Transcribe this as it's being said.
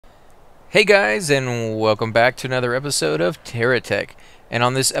Hey guys, and welcome back to another episode of Terra Tech. And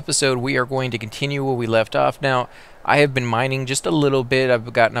on this episode, we are going to continue where we left off. Now, I have been mining just a little bit.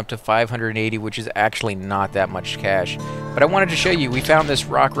 I've gotten up to 580, which is actually not that much cash. But I wanted to show you, we found this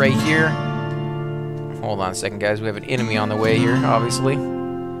rock right here. Hold on a second, guys. We have an enemy on the way here, obviously.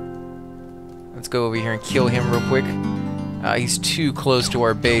 Let's go over here and kill him real quick. He's too close to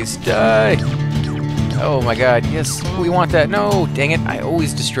our base. Die! Oh my god, yes, we want that. No, dang it, I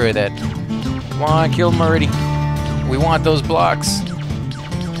always destroy that. Come on, kill him already. We want those blocks.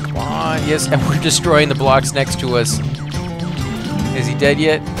 Come on, yes, and we're destroying the blocks next to us. Is he dead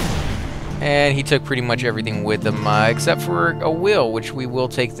yet? And he took pretty much everything with him, except for a will, which we will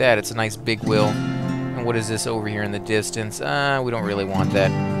take that. It's a nice big will. And what is this over here in the distance? We don't really want that.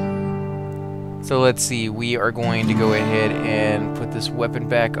 So let's see, we are going to go ahead and put this weapon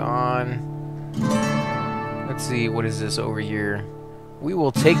back on. Let's see, what is this over here? We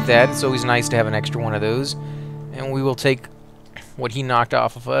will take that. It's always nice to have an extra one of those. And we will take what he knocked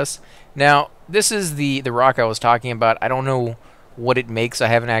off of us. Now, this is the rock I was talking about. I don't know what it makes. I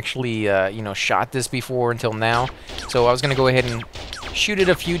haven't actually, shot this before until now. So I was going to go ahead and shoot it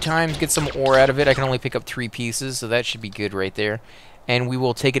a few times, get some ore out of it. I can only pick up 3 pieces, so that should be good right there. And we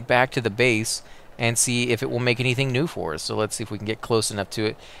will take it back to the base and see if it will make anything new for us. So let's see if we can get close enough to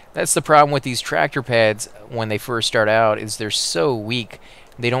it. That's the problem with these tractor pads when they first start out, is they're so weak.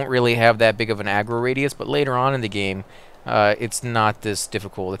 They don't really have that big of an aggro radius, but later on in the game, it's not this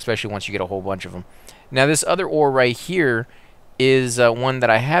difficult, especially once you get a whole bunch of them. Now this other ore right here is one that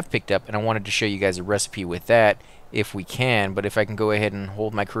I have picked up, and I wanted to show you guys a recipe with that if we can. But if I can go ahead and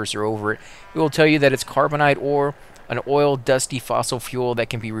hold my cursor over it, it will tell you that it's carbonite ore, an oil, dusty fossil fuel that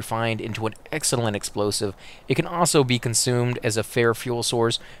can be refined into an excellent explosive. It can also be consumed as a fair fuel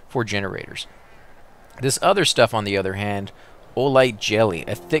source for generators. This other stuff, on the other hand, oolite jelly,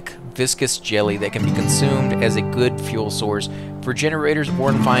 a thick, viscous jelly that can be consumed as a good fuel source for generators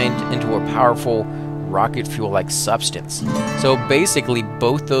or refined into a powerful rocket fuel-like substance. So basically,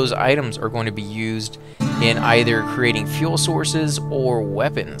 both those items are going to be used in either creating fuel sources or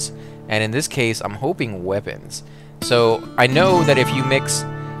weapons. And in this case, I'm hoping weapons. So I know that if you mix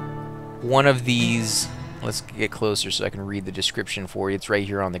one of these, let's get closer so I can read the description for you. It's right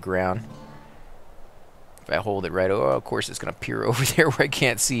here on the ground. If I hold it right, oh, of course it's going to peer over there where I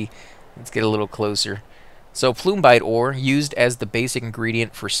can't see. Let's get a little closer. So plumbite ore, used as the basic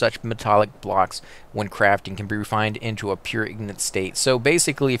ingredient for such metallic blocks when crafting, can be refined into a pure igneous state. So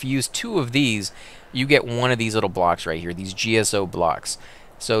basically, if you use 2 of these, you get one of these little blocks right here, these GSO blocks.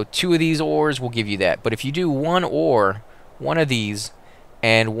 So 2 of these ores will give you that. But if you do 1 ore, 1 of these,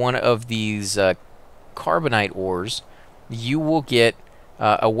 and 1 of these carbonite ores, you will get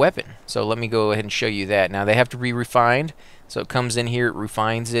a weapon. So let me go ahead and show you that. Now they have to be refined. So it comes in here, it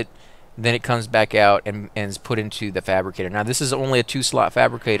refines it, then it comes back out and is put into the fabricator. Now this is only a 2-slot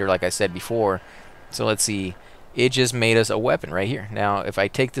fabricator, like I said before. So let's see. It just made us a weapon right here. Now if I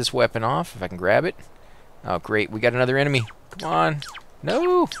take this weapon off, if I can grab it. Oh great, we got another enemy. Come on.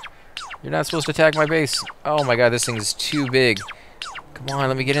 No! You're not supposed to attack my base. Oh my god, this thing is too big. Come on,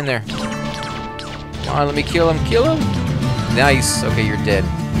 let me get in there. Come on, let me kill him. Kill him! Nice. Okay, you're dead.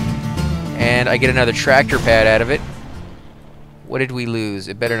 And I get another tractor pad out of it. What did we lose?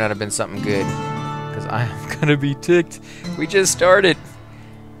 It better not have been something good, because I'm gonna be ticked. We just started.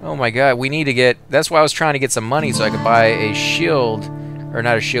 Oh my god, we need to get... That's why I was trying to get some money so I could buy a shield. Or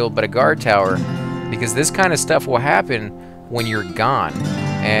not a shield, but a guard tower. Because this kind of stuff will happen when you're gone.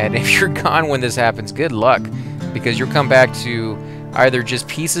 And if you're gone when this happens, good luck, because you'll come back to either just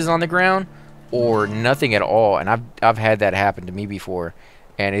pieces on the ground or nothing at all. And I've had that happen to me before,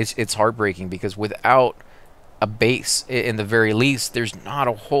 and it's heartbreaking, because without a base, in the very least, there's not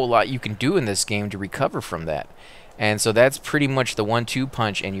a whole lot you can do in this game to recover from that. And so that's pretty much the 1-2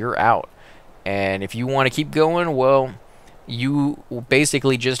 punch, and you're out. And if you want to keep going, well, you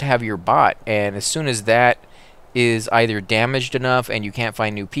basically just have your bot, and as soon as that is either damaged enough and you can't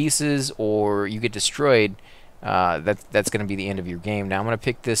find new pieces, or you get destroyed, that's going to be the end of your game. Now I'm going to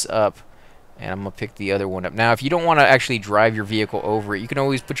pick this up, and I'm going to pick the other one up. Now if you don't want to actually drive your vehicle over it, you can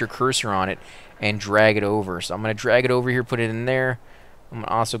always put your cursor on it and drag it over. So I'm going to drag it over here, put it in there. I'm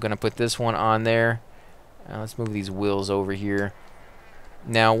also going to put this one on there. Let's move these wheels over here.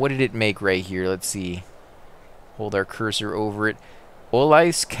 Now what did it make right here? Let's see. Hold our cursor over it.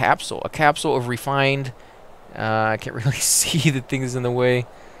 Oilice capsule. A capsule of refined... I can't really see, the things in the way.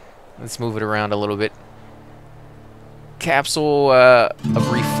 Let's move it around a little bit. Capsule of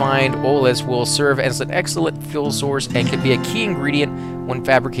refined oilice will serve as an excellent fuel source and can be a key ingredient when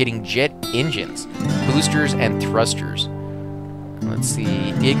fabricating jet engines, boosters, and thrusters. Let's see.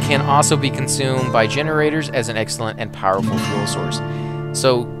 It can also be consumed by generators as an excellent and powerful fuel source.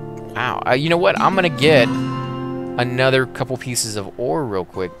 So, wow. You know what? I'm going to get another couple pieces of ore real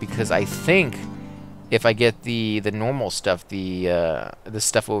quick, because I think if I get the normal stuff, the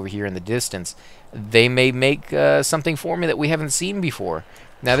stuff over here in the distance, they may make something for me that we haven't seen before.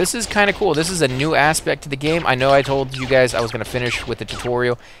 Now, this is kind of cool. This is a new aspect to the game. I know I told you guys I was going to finish with the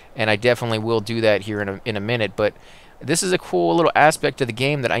tutorial, and I definitely will do that here in a minute, but this is a cool little aspect of the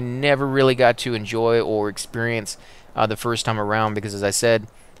game that I never really got to enjoy or experience the first time around, because, as I said,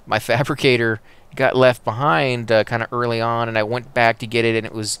 my fabricator got left behind kind of early on, and I went back to get it, and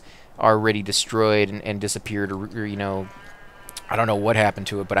it was already destroyed and disappeared, or, you know, I don't know what happened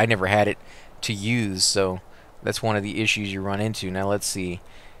to it, but I never had it to use, so that's one of the issues you run into. Now, let's see.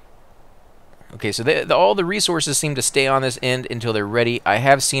 Okay, so all the resources seem to stay on this end until they're ready. I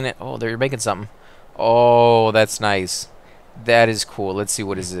have seen it. Oh, they're making something. Oh, that's nice. That is cool. Let's see,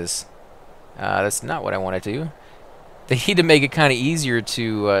 what is this? That's not what I wanted to do. They need to make it kind of easier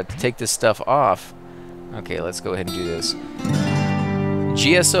to take this stuff off. Okay, let's go ahead and do this.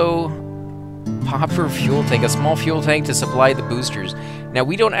 GSO popper fuel tank, a small fuel tank to supply the boosters. Now,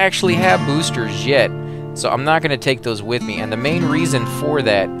 we don't actually have boosters yet, so I'm not going to take those with me. And the main reason for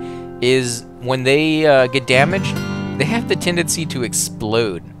that is when they get damaged, they have the tendency to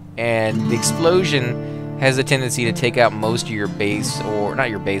explode. And the explosion has a tendency to take out most of your base, or not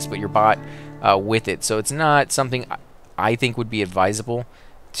your base, but your bot with it. So it's not something I think would be advisable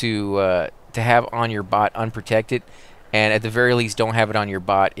to have on your bot unprotected. And at the very least, don't have it on your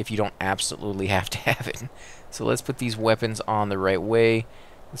bot if you don't absolutely have to have it. So let's put these weapons on the right way.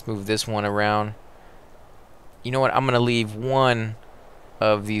 Let's move this one around. You know what? I'm going to leave one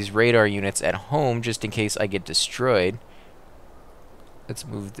of these radar units at home just in case I get destroyed. Let's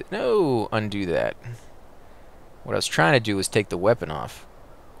move no, undo that. What I was trying to do was take the weapon off.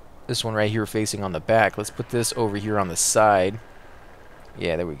 This one right here facing on the back. Let's put this over here on the side.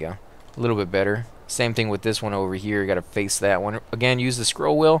 Yeah, there we go. A little bit better. Same thing with this one over here. You got to face that one. Again, use the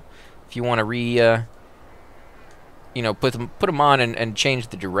scroll wheel if you want to you know, put them on and change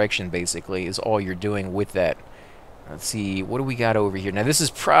the direction, basically, is all you're doing with that. Let's see, what do we got over here? Now, this is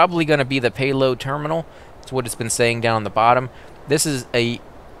probably going to be the payload terminal. That's what it's been saying down on the bottom. This is a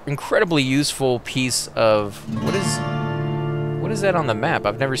incredibly useful piece of... What is that on the map?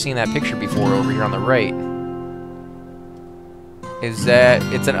 I've never seen that picture before over here on the right. Is that...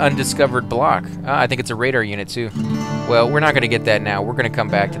 It's an undiscovered block. I think it's a radar unit, too. Well, we're not going to get that now. We're going to come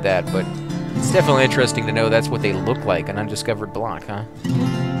back to that, but it's definitely interesting to know that's what they look like, an undiscovered block, huh?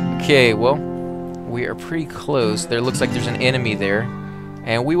 Okay, well, we are pretty close. There looks like there's an enemy there.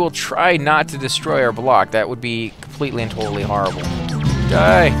 And we will try not to destroy our block. That would be completely and totally horrible.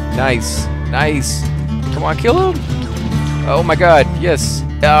 Die! Nice. Nice. Come on, kill him! Oh my god, yes.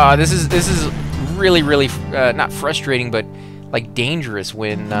 This is really, really, not frustrating, but, like, dangerous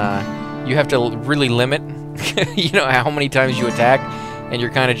when you have to really limit, you know, how many times you attack, and you're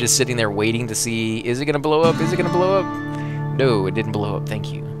kind of just sitting there waiting to see, is it going to blow up? Is it going to blow up? No, it didn't blow up.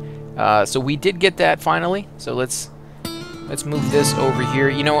 Thank you. So we did get that finally. So let's move this over here.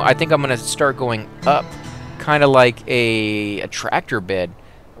 You know, I think I'm going to start going up, kind of like a tractor bed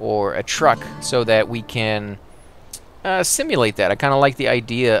or a truck, so that we can simulate that. I kind of like the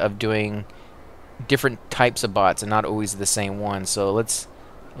idea of doing different types of bots and not always the same one. So let's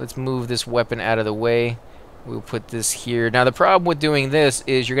move this weapon out of the way. We'll put this here. Now, the problem with doing this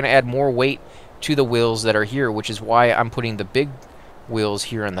is you're going to add more weight to the wheels that are here, which is why I'm putting the big wheels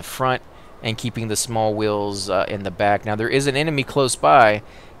here in the front and keeping the small wheels in the back. Now, there is an enemy close by,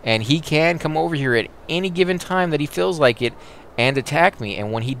 and he can come over here at any given time that he feels like it and attack me.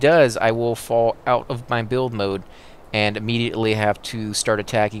 And when he does, I will fall out of my build mode and immediately have to start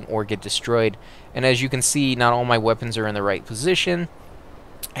attacking or get destroyed. And as you can see, not all my weapons are in the right position.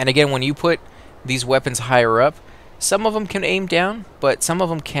 And again, when you put these weapons higher up, some of them can aim down, but some of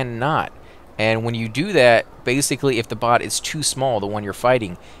them cannot. And when you do that, basically, if the bot is too small, the one you're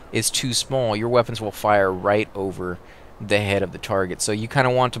fighting is too small, your weapons will fire right over the head of the target. So you kind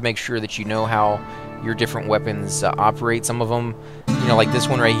of want to make sure that you know how your different weapons operate. Some of them, you know, like this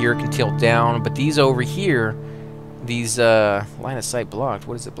one right here can tilt down, but these over here, these line of sight blocked.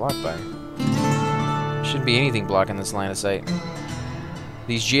 What is it blocked by? Shouldn't be anything blocking this line of sight.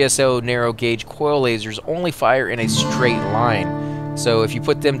 These GSO narrow gauge coil lasers only fire in a straight line. So if you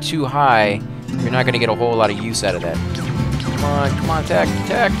put them too high, you're not going to get a whole lot of use out of that. Come on, attack,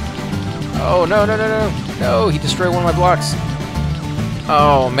 attack. Oh, no, no, no, no. No, he destroyed one of my blocks.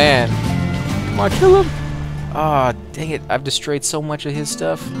 Oh, man. Come on, kill him. Ah, oh, dang it. I've destroyed so much of his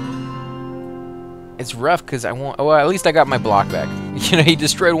stuff. It's rough because I want... Oh, well, at least I got my block back. You know, he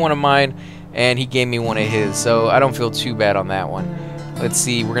destroyed one of mine, and he gave me one of his, so I don't feel too bad on that one. Let's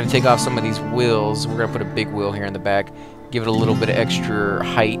see, we're going to take off some of these wheels. We're going to put a big wheel here in the back, give it a little bit of extra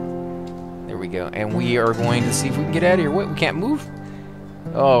height. There we go. And we are going to see if we can get out of here. What, we can't move?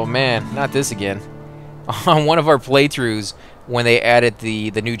 Oh, man, not this again. On one of our playthroughs, when they added the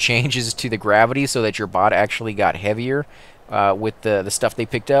new changes to the gravity so that your bot actually got heavier with the stuff they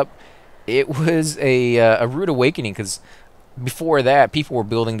picked up, it was a rude awakening, because before that, people were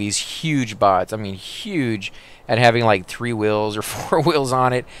building these huge bots. I mean, huge, and having like 3 wheels or 4 wheels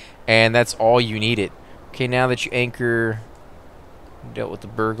on it, and that's all you needed. Okay, now that you anchor, dealt with the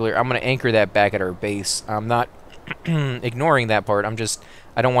burglar, I'm going to anchor that back at our base. I'm not ignoring that part.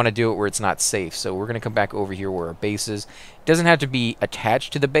 I don't want to do it where it's not safe. So we're going to come back over here where our base is. It doesn't have to be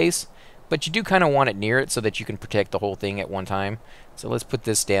attached to the base, but you do kind of want it near it so that you can protect the whole thing at one time. So let's put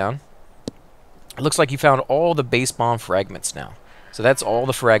this down. It looks like you found all the base bomb fragments now. So that's all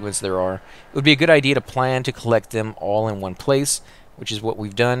the fragments there are. It would be a good idea to plan to collect them all in one place, which is what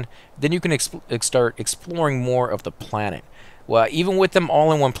we've done. Then you can start exploring more of the planet. Well, even with them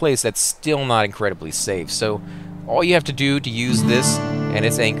all in one place, that's still not incredibly safe. So all you have to do to use this, and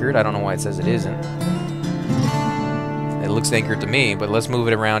it's anchored. I don't know why it says it isn't. It looks anchored to me, but let's move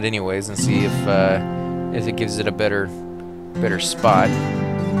it around anyways and see if it gives it a better spot.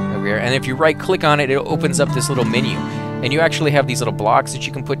 And if you right-click on it, it opens up this little menu. And you actually have these little blocks that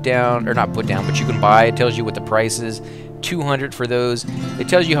you can put down, or not put down, but you can buy. It tells you what the price is. 200 for those. It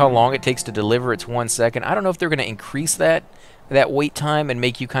tells you how long it takes to deliver. It's 1 second. I don't know if they're going to increase that wait time and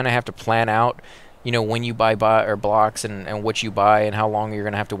make you kind of have to plan out, you know, when you buy blocks and what you buy and how long you're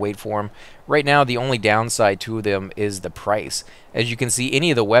going to have to wait for them. Right now, the only downside to them is the price. As you can see, any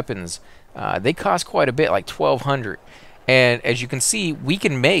of the weapons, they cost quite a bit, like 1,200. And as you can see, we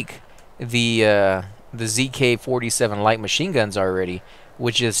can make the ZK-47 light machine guns already,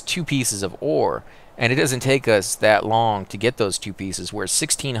 which is 2 pieces of ore. And it doesn't take us that long to get those 2 pieces, whereas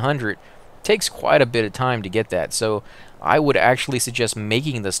 1,600 takes quite a bit of time to get that. So I would actually suggest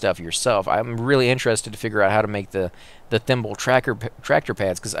making the stuff yourself. I'm really interested to figure out how to make the thimble tractor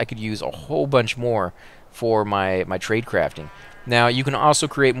pads, because I could use a whole bunch more for my trade crafting. Now, you can also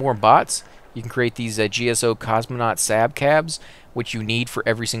create more bots. You can create these GSO Cosmonaut Sab Cabs, which you need for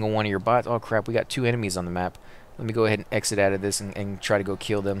every single one of your bots. Oh crap, we got 2 enemies on the map. Let me go ahead and exit out of this and try to go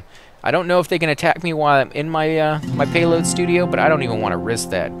kill them. I don't know if they can attack me while I'm in my my payload studio, but I don't even want to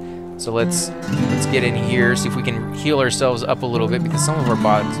risk that. So let's get in here, see if we can heal ourselves up a little bit, because some of our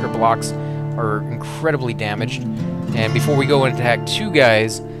bots or blocks are incredibly damaged. And before we go and attack 2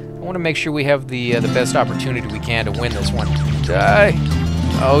 guys, I want to make sure we have the best opportunity we can to win this one. Die!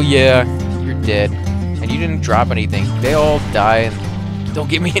 Oh yeah. You're dead, and you didn't drop anything. They all die and don't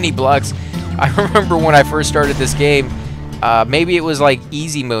give me any blocks. I remember when I first started this game, maybe it was like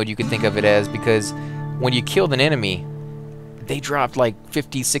easy mode, you could think of it as, because when you killed an enemy, they dropped like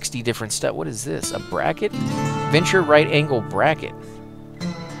 50, 60 different stuff. What is this? A bracket? Venture right angle bracket.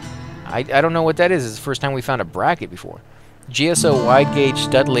 I don't know what that is. It's the first time we found a bracket before. GSO wide gauge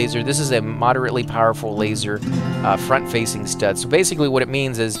stud laser. This is a moderately powerful laser, front-facing stud. So basically what it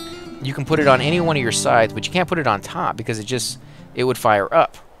means is you can put it on any one of your sides, but you can't put it on top because it would fire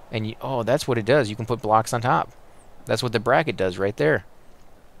up. And oh, that's what it does. You can put blocks on top. That's what the bracket does right there.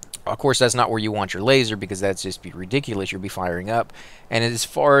 Of course, that's not where you want your laser, because that's just be ridiculous. You'll be firing up. And as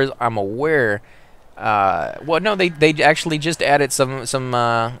far as I'm aware, well, no, they actually just added some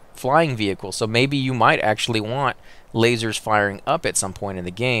flying vehicles. So maybe you might actually want lasers firing up at some point in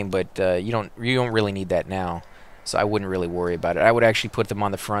the game, but you don't really need that now. So I wouldn't really worry about it. I would actually put them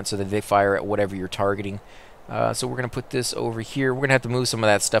on the front so that they fire at whatever you're targeting. So we're going to put this over here. We're going to have to move some of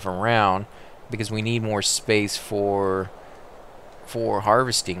that stuff around because we need more space for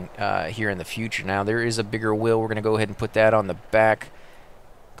harvesting here in the future. Now, there is a bigger wheel. We're going to go ahead and put that on the back.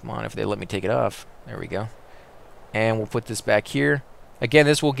 Come on, if they let me take it off. There we go. And we'll put this back here. Again,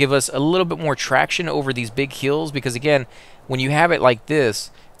 this will give us a little bit more traction over these big hills, because, again, when you have it like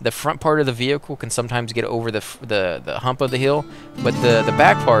this, the front part of the vehicle can sometimes get over the hump of the hill, but the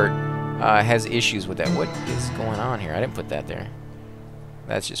back part has issues with that. What is going on here? I didn't put that there.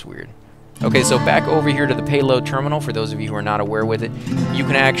 That's just weird. Okay, so back over here to the payload terminal, for those of you who are not aware with it, you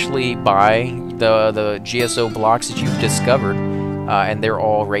can actually buy the GSO blocks that you've discovered, and they're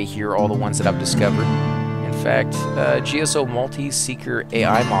all right here, all the ones that I've discovered. In fact, GSO Multi-Seeker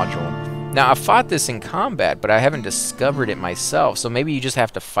AI module. Now, I've fought this in combat, but I haven't discovered it myself, so maybe you just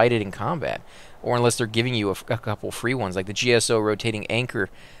have to fight it in combat. Or unless they're giving you a couple free ones, like the GSO Rotating Anchor.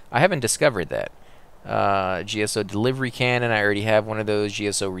 I haven't discovered that. GSO Delivery Cannon, I already have one of those.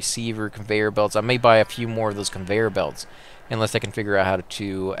 GSO Receiver, Conveyor Belts. I may buy a few more of those conveyor belts. unless I can figure out how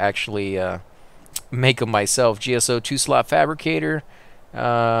to actually make them myself. GSO 2-slot fabricator.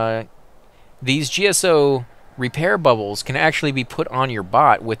 These GSO repair bubbles can actually be put on your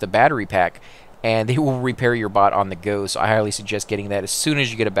bot with the battery pack, and they will repair your bot on the go, so I highly suggest getting that as soon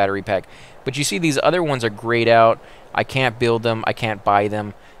as you get a battery pack. But you see, these other ones are grayed out. I can't build them, I can't buy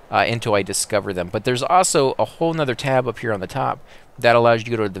them until I discover them. But there's also a whole nother tab up here on the top that allows you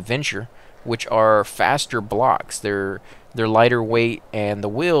to go to the Venture, which are faster blocks. They're lighter weight, and the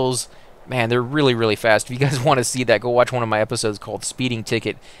wheels, man, they're really, really fast. If you guys want to see that, go watch one of my episodes called Speeding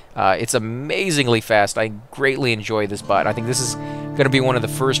Ticket. It's amazingly fast. I greatly enjoy this bot. I think this is going to be one of the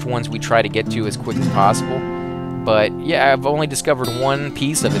first ones we try to get to as quick as possible. But yeah, I've only discovered one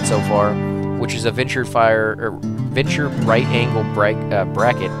piece of it so far, which is a Venture right angle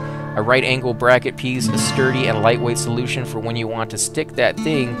bracket. A right angle bracket piece, a sturdy and lightweight solution for when you want to stick that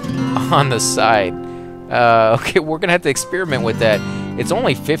thing on the side. Okay, we're going to have to experiment with that. It's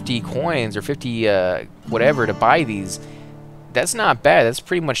only 50 coins or 50 whatever to buy these. That's not bad. That's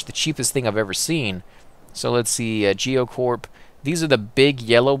pretty much the cheapest thing I've ever seen. So let's see, GeoCorp. These are the big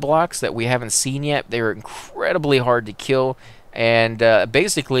yellow blocks that we haven't seen yet. They're incredibly hard to kill, and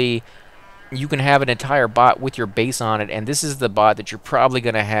basically you can have an entire bot with your base on it, and this is the bot that you're probably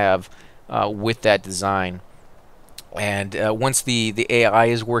going to have with that design. And once the AI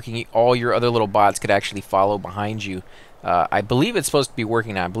is working, all your other little bots could actually follow behind you. I believe it's supposed to be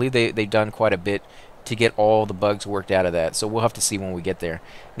working now. I believe they've done quite a bit to get all the bugs worked out of that, so we'll have to see when we get there.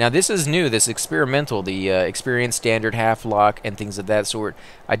 Now this is new, this experimental, the experience standard, half lock, and things of that sort.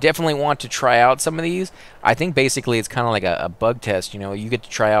 I definitely want to try out some of these. I think basically it's kind of like a bug test. You know, you get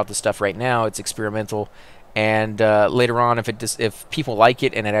to try out the stuff right now. It's experimental, and later on, if people like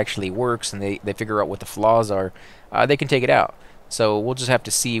it and it actually works and they figure out what the flaws are, they can take it out. So we'll just have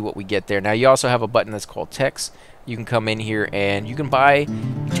to see what we get there. Now you also have a button that's called Techs. You can come in here and you can buy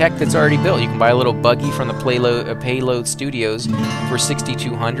tech that's already built. You can buy a little buggy from the Payload Studios for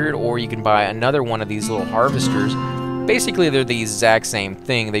 6,200, or you can buy another one of these little harvesters. Basically, they're the exact same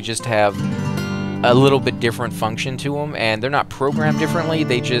thing. They just have a little bit different function to them, and they're not programmed differently.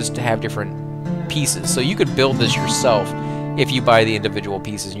 They just have different pieces. So you could build this yourself if you buy the individual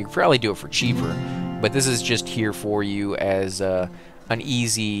pieces, and you could probably do it for cheaper. But this is just here for you as an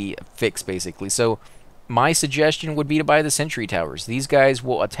easy fix, basically. So my suggestion would be to buy the sentry towers. These guys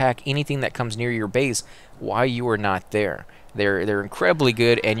will attack anything that comes near your base while you are not there. They're incredibly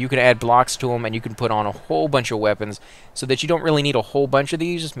good, and you can add blocks to them, and you can put on a whole bunch of weapons so that you don't really need a whole bunch of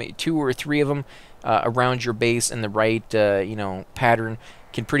these. Just maybe 2 or 3 of them around your base in the right pattern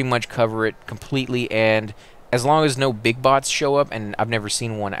can pretty much cover it completely. And as long as no big bots show up, and I've never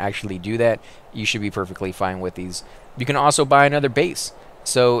seen one actually do that, you should be perfectly fine with these. You can also buy another base.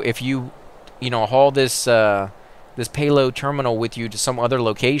 So if you haul this this payload terminal with you to some other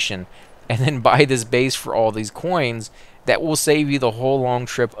location, and then buy this base for all these coins, that will save you the whole long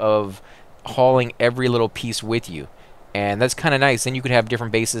trip of hauling every little piece with you. And that's kind of nice. Then you could have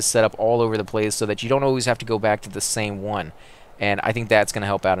different bases set up all over the place so that you don't always have to go back to the same one. And I think that's going to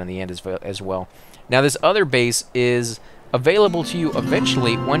help out in the end as well. Now this other base is available to you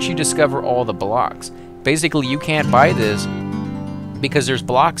eventually once you discover all the blocks. Basically, you can't buy this because there's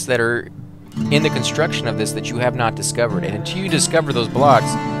blocks that are in the construction of this that you have not discovered, and until you discover those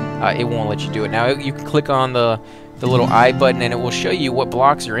blocks, it won't let you do it. Now you can click on the little I button, and it will show you what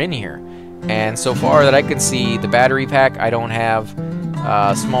blocks are in here. And so far that I can see, the battery pack I don't have,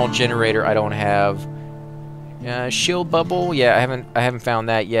 small generator I don't have, shield bubble, yeah, I haven't found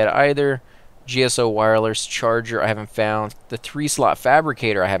that yet either. GSO wireless charger I haven't found. The 3-slot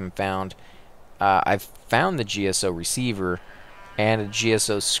fabricator I haven't found. I've found the GSO receiver and a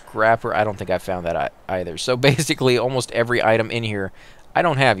GSO scrapper. I don't think I found that either. So basically almost every item in here I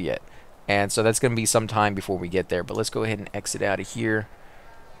don't have yet, and so that's going to be some time before we get there. But let's go ahead and exit out of here.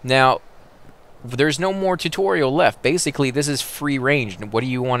 Now there's no more tutorial left. Basically, this is free range. What do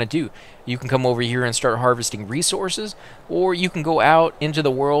you want to do? You can come over here and start harvesting resources, or you can go out into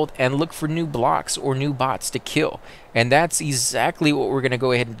the world and look for new blocks or new bots to kill. And that's exactly what we're going to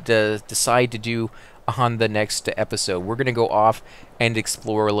go ahead and decide to do on the next episode. We're going to go off and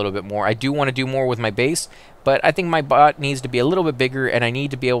explore a little bit more. I do want to do more with my base, but I think my bot needs to be a little bit bigger, and I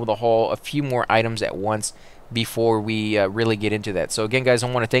need to be able to haul a few more items at once before we really get into that. So again, guys,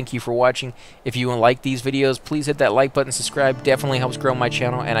 I want to thank you for watching. If you like these videos, please hit that like button, subscribe. Definitely helps grow my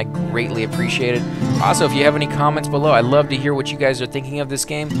channel, and I greatly appreciate it. Also, if you have any comments below, I'd love to hear what you guys are thinking of this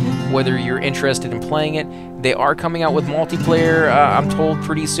game, whether you're interested in playing it. They are coming out with multiplayer, I'm told,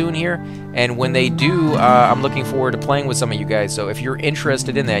 pretty soon here, and when they do, I'm looking forward to playing with some of you guys. So if you're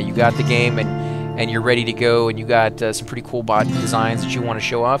interested in that, you got the game, and and you're ready to go, and you got some pretty cool bot designs that you want to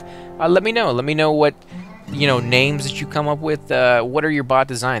show off, let me know. Let me know what names that you come up with. What are your bot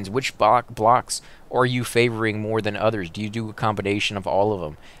designs? Which blocks are you favoring more than others? Do you do a combination of all of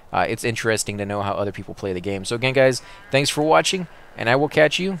them? It's interesting to know how other people play the game. So again, guys, thanks for watching, and I will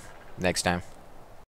catch you next time.